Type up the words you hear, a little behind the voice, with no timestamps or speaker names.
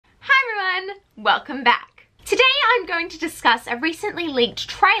welcome back. Today I'm going to discuss a recently leaked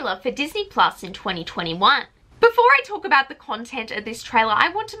trailer for Disney Plus in 2021. Before I talk about the content of this trailer, I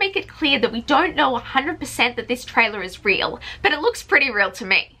want to make it clear that we don't know 100% that this trailer is real, but it looks pretty real to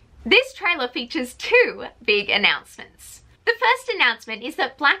me. This trailer features two big announcements. The first announcement is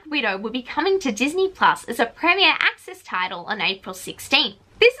that Black Widow will be coming to Disney Plus as a Premier Access title on April 16th.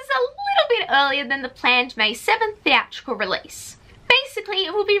 This is a little bit earlier than the planned May 7th theatrical release. Basically,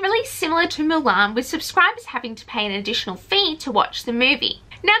 it will be released similar to Mulan, with subscribers having to pay an additional fee to watch the movie.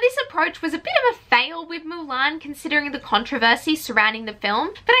 Now, this approach was a bit of a fail with Mulan considering the controversy surrounding the film,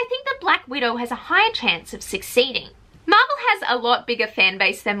 but I think that Black Widow has a higher chance of succeeding. Marvel has a lot bigger fan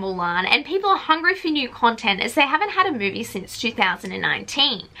base than Mulan, and people are hungry for new content as they haven't had a movie since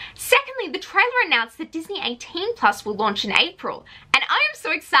 2019. Secondly, the trailer announced that Disney 18 Plus will launch in April, and I am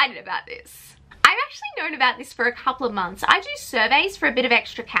so excited about this. I've actually known about this for a couple of months. I do surveys for a bit of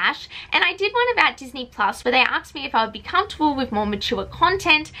extra cash, and I did one about Disney Plus where they asked me if I would be comfortable with more mature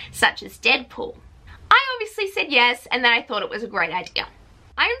content, such as Deadpool. I obviously said yes, and then I thought it was a great idea.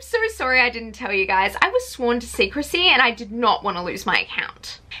 I am so sorry I didn't tell you guys. I was sworn to secrecy and I did not want to lose my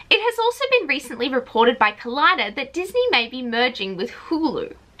account. It has also been recently reported by Collider that Disney may be merging with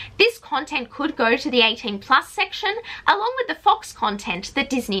Hulu. This content could go to the 18 Plus section, along with the Fox content that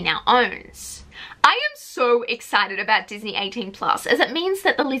Disney now owns. I am so excited about Disney 18 Plus, as it means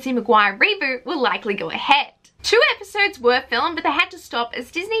that the Lizzie McGuire reboot will likely go ahead. 2 episodes were filmed, but they had to stop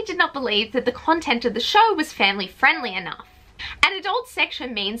as Disney did not believe that the content of the show was family friendly enough. An adult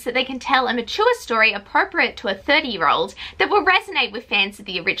section means that they can tell a mature story appropriate to a 30-year-old that will resonate with fans of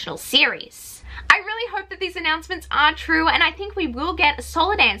the original series. I really hope that these announcements are true, and I think we will get a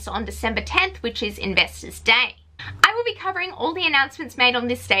solid answer on December 10th, which is Investors' Day. I will be covering all the announcements made on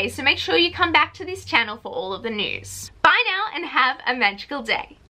this day, so make sure you come back to this channel for all of the news. Bye now and have a magical day.